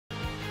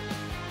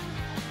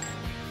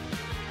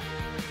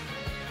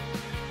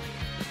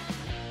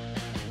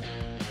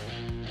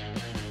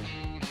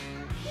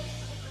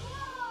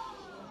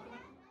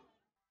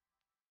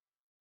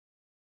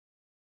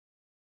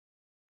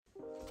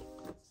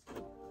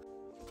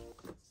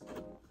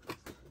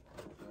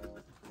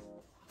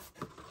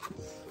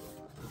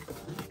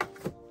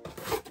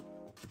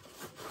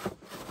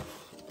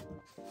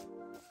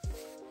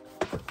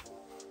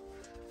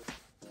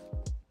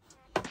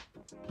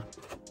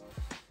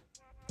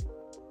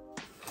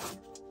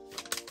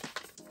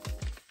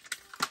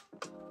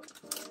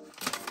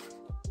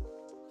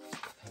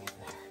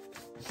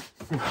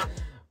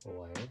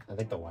Wire? I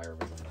think the wire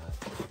was on that.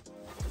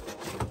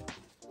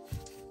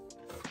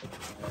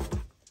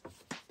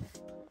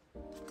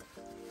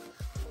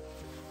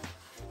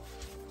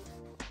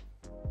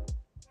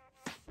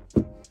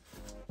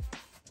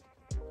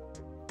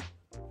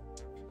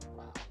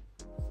 Wow.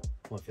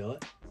 Want to feel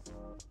it?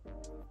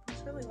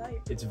 It's really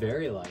light. It's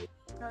very light.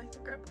 I like the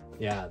grip.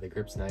 Yeah, the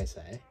grip's nice,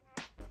 eh?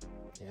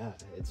 Yeah,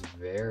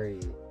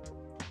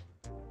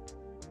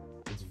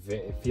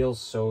 it feels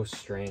so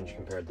strange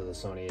compared to the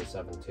Sony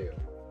A7 II.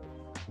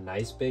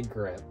 Nice big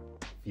grip,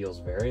 feels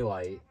very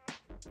light,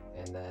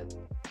 and then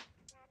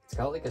it's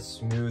got like a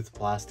smooth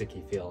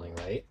plasticky feeling,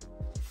 right?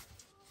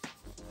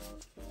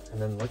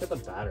 And then look at the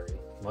battery,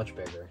 much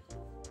bigger.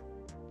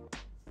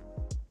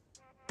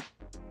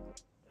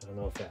 I don't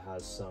know if it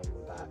has some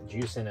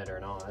juice in it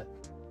or not.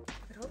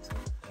 I hope so.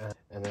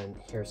 And then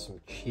here's some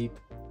cheap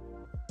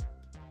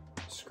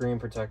screen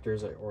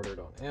protectors I ordered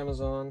on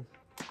Amazon.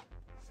 If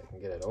I can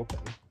get it open.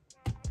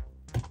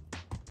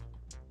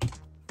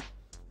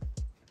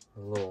 A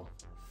little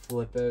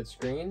flip out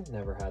screen,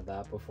 never had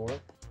that before.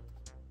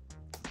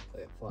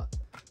 Play it flat.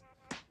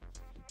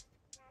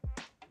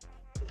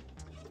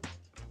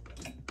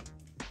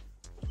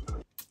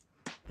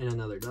 And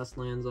another dust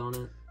lands on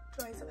it.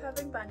 Joys of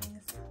having bunnies.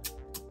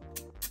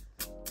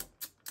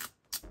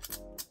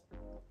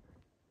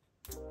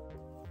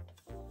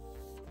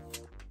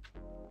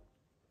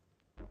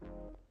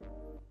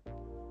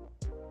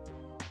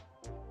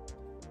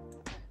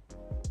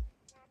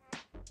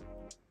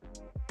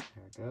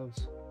 There it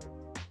goes.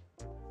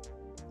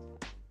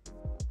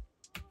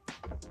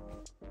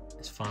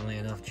 It's finally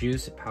enough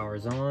juice, it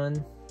powers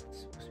on. It's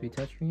supposed to be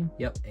touchscreen?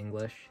 Yep,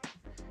 English.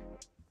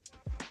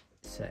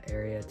 Set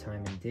area,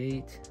 time and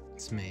date.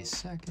 It's May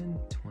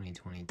 2nd,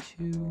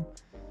 2022. And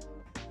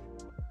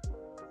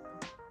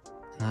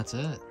that's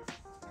it.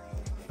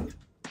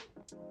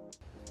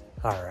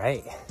 All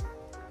right,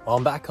 well,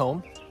 I'm back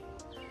home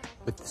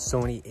with the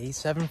Sony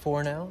A7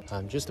 IV now.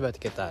 I'm just about to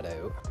get that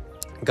out.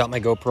 Got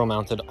my GoPro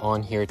mounted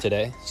on here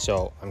today,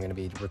 so I'm gonna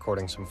be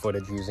recording some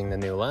footage using the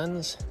new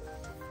lens.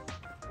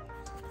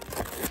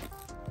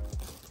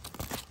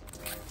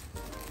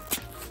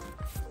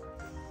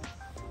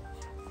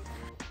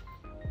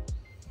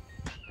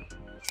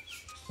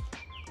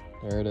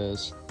 There it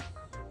is.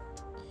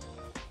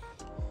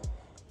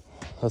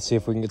 Let's see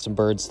if we can get some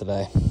birds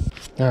today.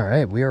 All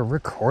right, we are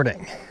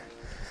recording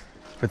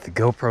with the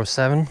GoPro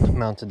 7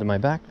 mounted to my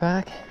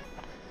backpack.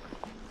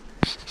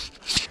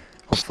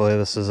 Hopefully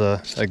this is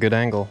a good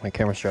angle. My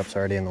camera strap's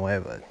already in the way,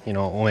 but you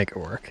know, we'll make it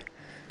work.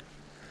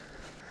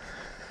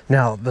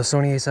 Now, the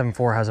Sony A7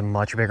 IV has a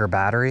much bigger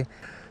battery,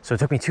 so it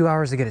took me 2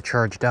 hours to get it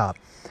charged up.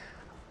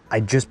 I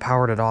just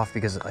powered it off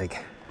because I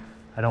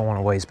don't want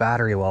to waste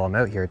battery while I'm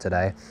out here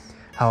today.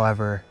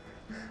 However,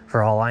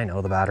 for all I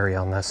know, the battery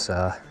on this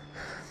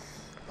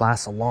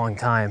lasts a long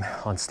time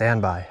on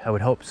standby. I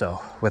would hope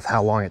so, with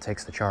how long it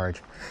takes to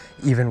charge,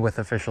 even with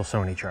official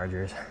Sony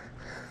chargers.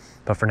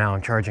 But for now,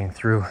 I'm charging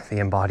through the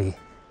Embody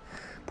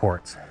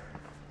ports.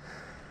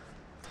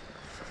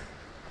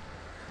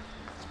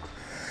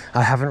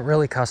 I haven't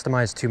really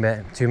customized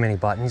too many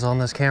buttons on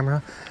this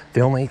camera.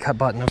 The only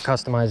button I've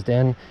customized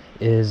in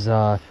is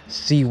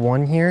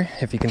C1 here,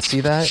 if you can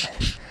see that.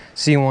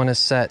 C1 is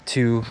set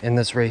to, in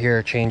this right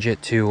here, change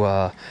it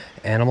to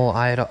animal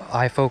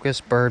eye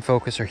focus, bird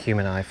focus, or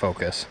human eye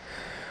focus,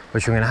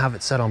 which I'm gonna have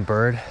it set on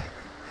bird,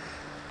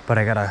 but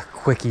I got a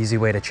quick, easy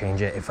way to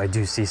change it if I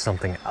do see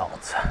something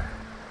else.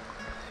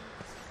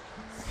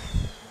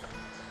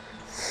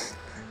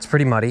 It's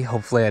pretty muddy.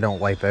 Hopefully I don't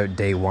wipe out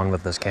day one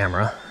with this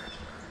camera.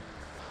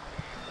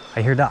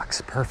 I hear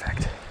ducks,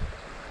 perfect.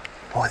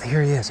 Oh,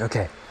 here he is,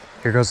 okay.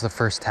 Here goes the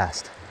first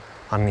test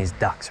on these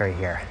ducks right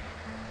here.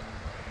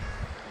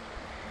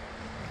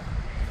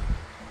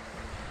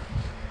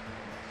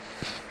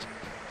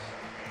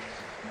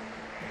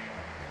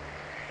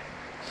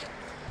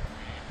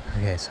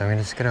 Okay, so I'm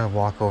just gonna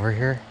walk over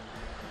here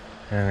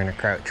and I'm gonna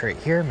crouch right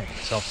here, make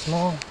myself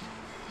small.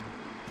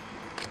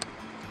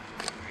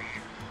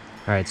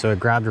 All right, so it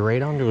grabbed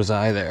right onto his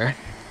eye there.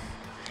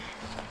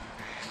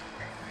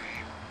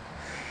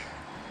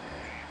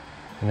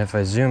 And if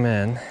I zoom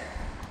in,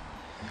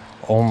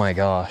 oh my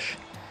gosh,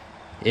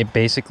 it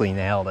basically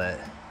nailed it.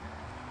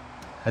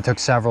 I took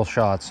several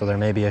shots, so there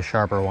may be a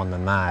sharper one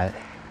than that.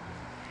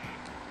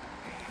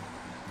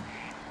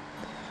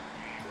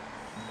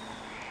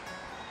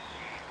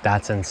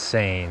 That's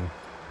insane.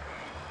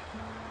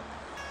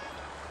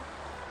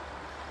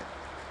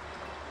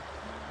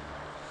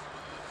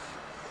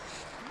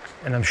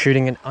 And I'm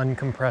shooting an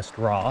uncompressed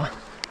RAW,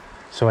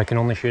 so I can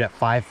only shoot at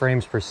 5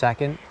 frames per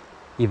second,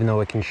 even though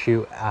it can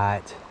shoot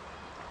at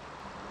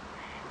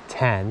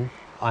 10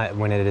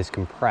 when it is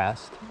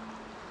compressed.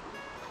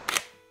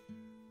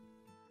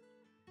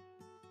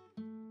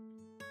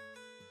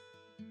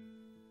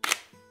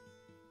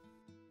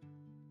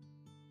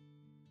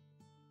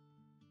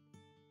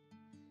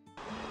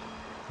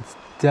 It's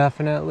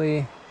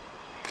definitely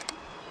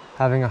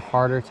having a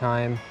harder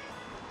time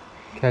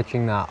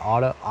catching that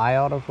eye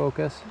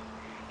autofocus.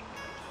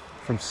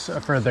 from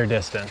a further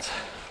distance.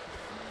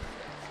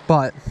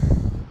 But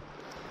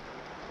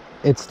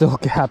it still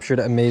captured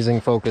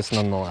amazing focus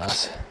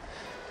nonetheless.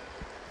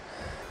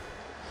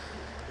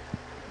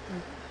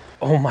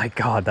 Oh my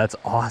God, that's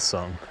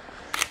awesome.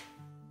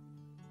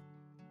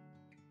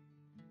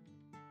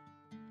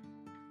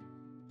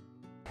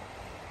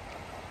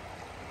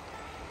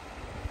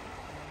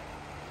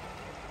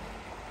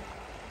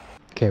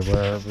 Okay,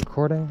 we're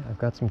recording. I've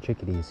got some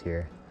chickadees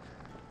here.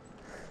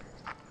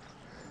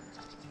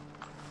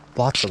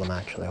 Lots of them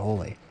actually,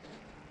 holy.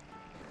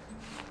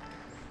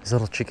 These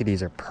little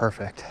chickadees are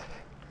perfect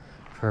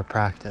for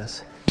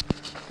practice.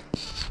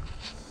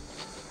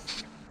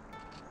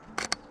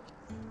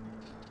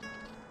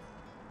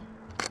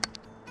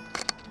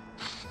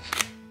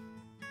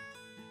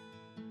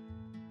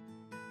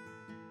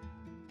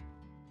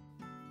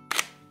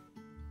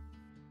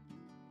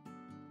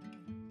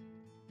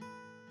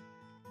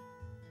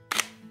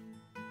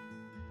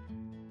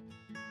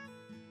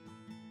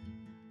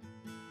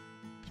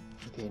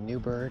 Okay, new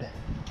bird.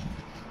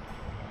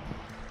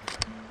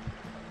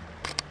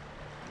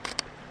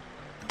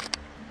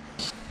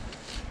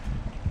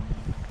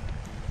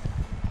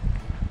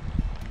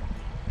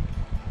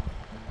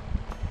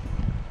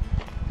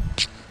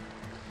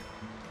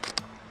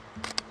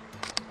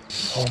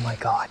 Oh my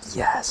God,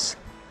 yes.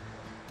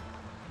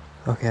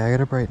 Okay, I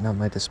gotta brighten up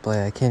my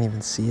display. I can't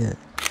even see it.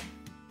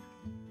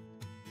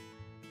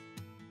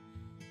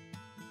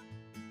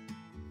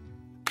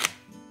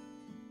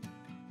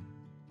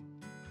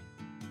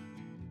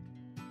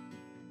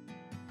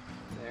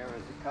 There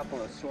was a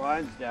couple of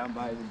swans down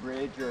by the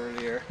bridge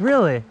earlier.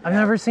 Really? Yeah. I've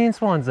never seen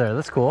swans there.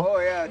 That's cool. Oh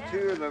yeah,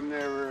 two of them,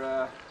 they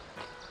were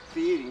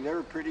feeding. They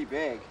were pretty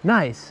big.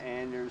 Nice.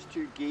 And there's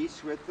two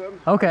geese with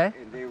them. Okay.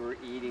 And they were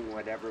eating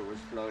whatever was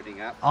floating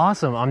up.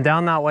 Awesome. I'm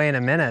down that way in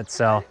a minute,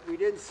 so. We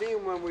didn't see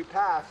them when we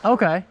passed.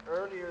 Okay.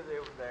 Earlier they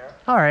were there.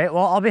 All right,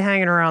 well, I'll be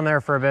hanging around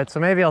there for a bit, so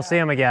maybe I'll see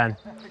them again.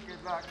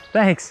 Good luck.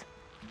 Thanks.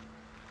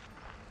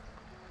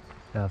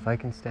 Now, if I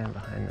can stand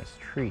behind this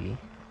tree.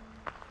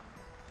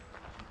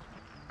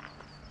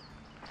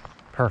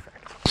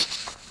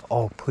 Perfect.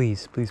 Oh,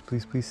 please, please,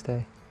 please, please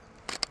stay.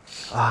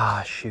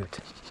 Ah, shoot.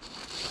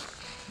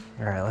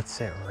 All right, let's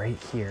sit right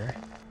here.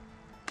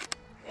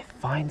 It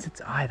finds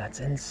its eye, that's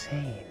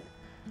insane.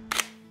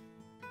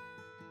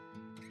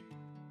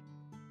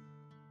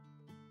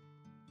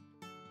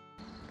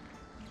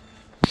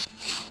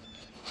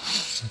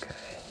 Okay,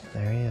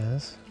 there he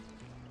is.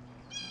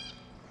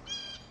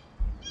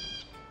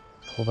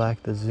 Pull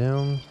back the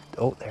zoom.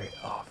 Oh, there he is.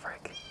 Oh,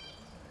 frick.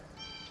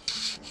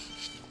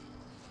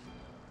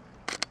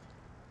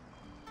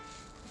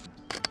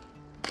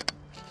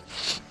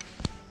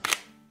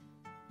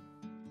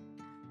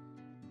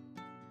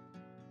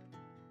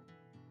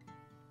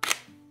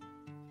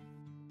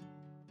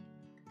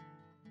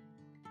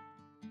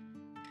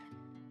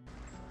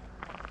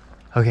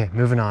 Okay,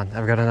 moving on.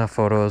 I've got enough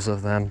photos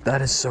of them.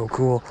 That is so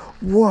cool.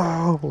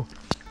 Whoa,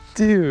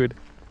 dude.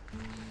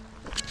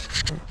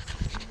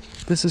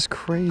 This is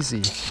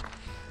crazy.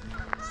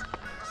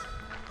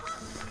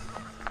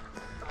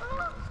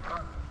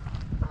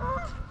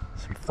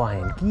 Some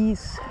flying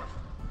geese.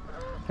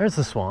 There's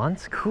the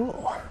swans,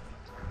 cool.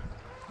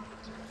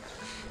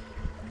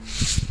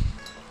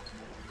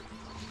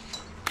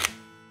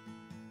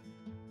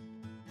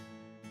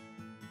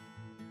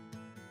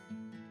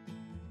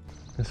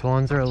 The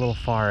swans are a little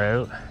far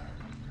out.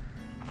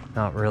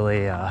 Not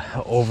really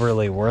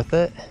overly worth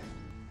it.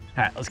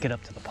 All right, let's get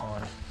up to the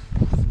pond.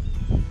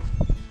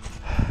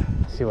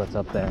 See what's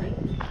up there.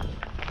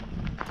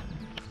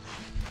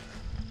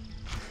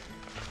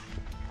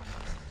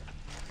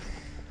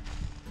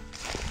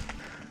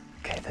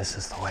 Okay, this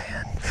is the way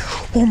in.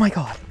 Oh my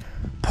God,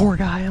 poor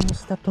guy, I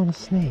almost stepped on a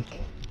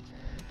snake.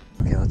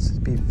 Okay, let's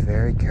be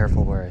very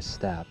careful where I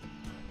step.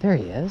 There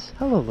he is.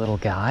 Hello, little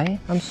guy.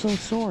 I'm so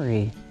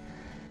sorry.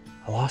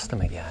 I lost him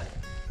again.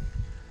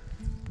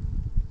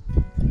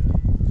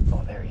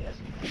 Oh, there he is.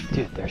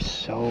 Dude, they're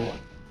so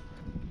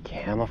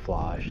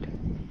camouflaged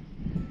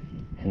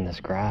in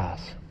this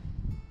grass.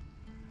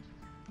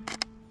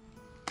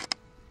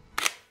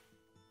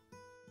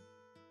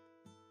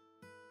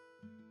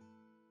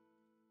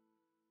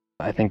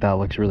 I think that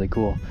looks really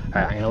cool. All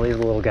right, I'm gonna leave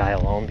the little guy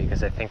alone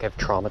because I think I've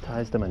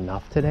traumatized him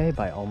enough today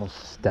by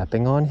almost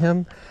stepping on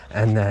him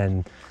and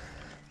then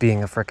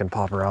being a frickin'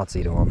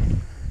 paparazzi to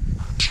him.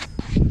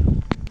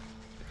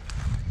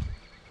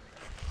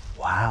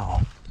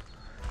 Wow,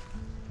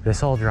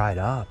 this all dried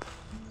up.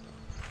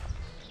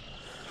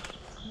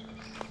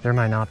 There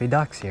might not be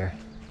ducks here.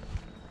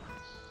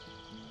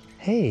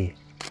 Hey,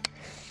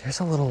 there's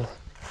a little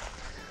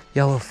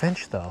yellow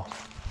finch though.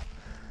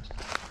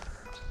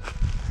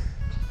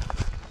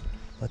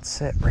 Let's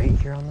sit right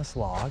here on this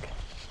log.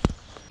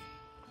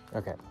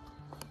 Okay,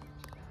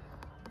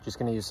 just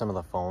gonna use some of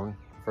the phone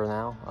for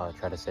now.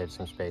 Try to save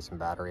some space and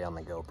battery on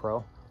the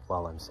GoPro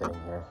while I'm sitting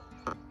here.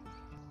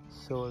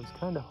 So I was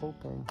kind of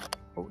hoping,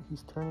 oh,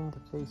 he's turning to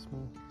face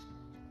me.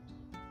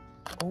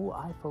 Oh,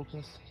 eye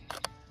focus.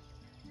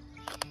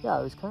 Yeah,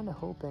 I was kind of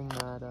hoping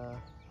that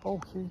Oh,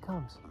 here he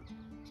comes.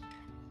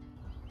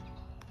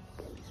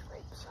 Okay, he's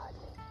right beside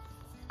me.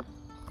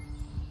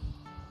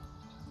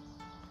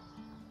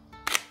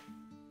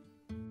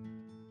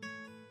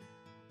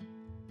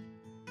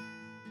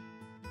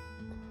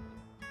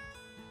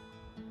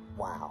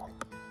 Wow.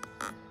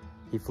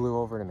 He flew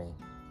over to me.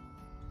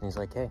 And he's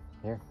like, hey,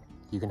 here,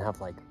 you can have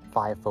like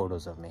 5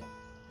 photos of me.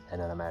 And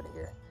then I'm out of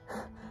here.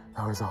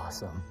 That was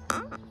awesome.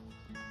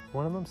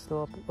 One of them's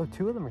still up, oh,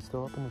 2 of them are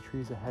still up in the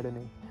trees ahead of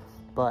me.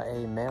 But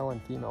a male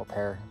and female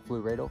pair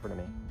flew right over to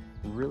me.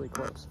 Really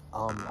close.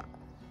 I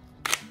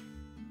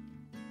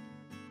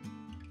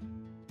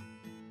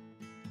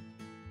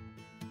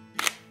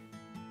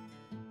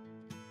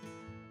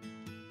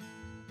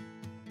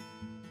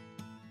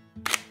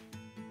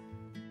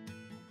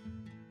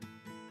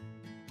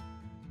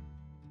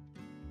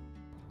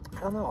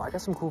don't know, I got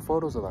some cool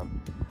photos of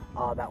them.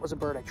 That was a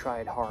bird I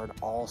tried hard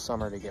all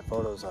summer to get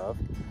photos of,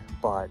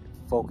 but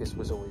focus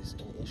was always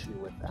an issue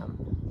with them.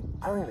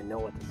 I don't even know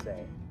what to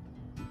say.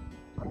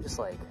 I'm just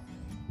like,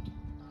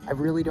 I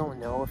really don't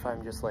know if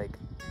I'm just like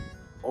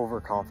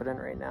overconfident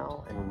right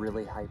now and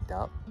really hyped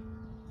up,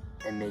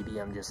 and maybe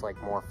I'm just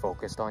like more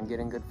focused on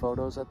getting good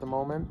photos at the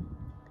moment.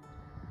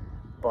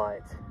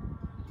 But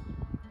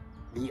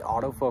the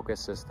autofocus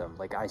system,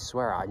 like I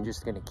swear, I'm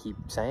just gonna keep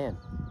saying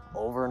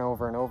over and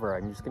over and over,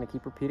 I'm just gonna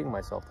keep repeating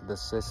myself to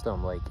this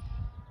system. Like,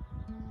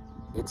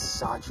 it's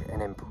such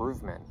an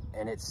improvement,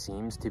 and it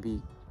seems to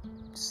be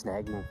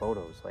snagging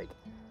photos. Like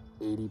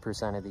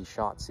 80% of these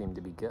shots seem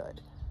to be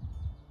good,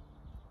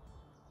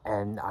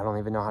 and I don't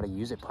even know how to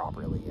use it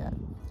properly yet.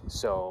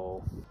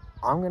 So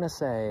I'm gonna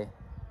say,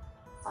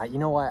 you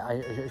know what,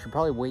 I should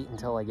probably wait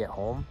until I get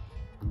home,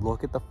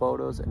 look at the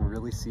photos and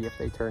really see if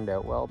they turned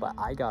out well. But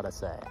I gotta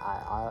say,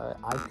 I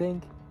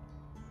think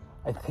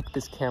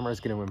this camera is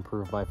going to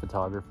improve my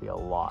photography a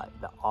lot.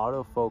 The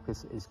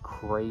autofocus is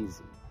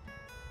crazy.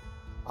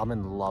 I'm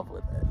in love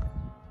with it.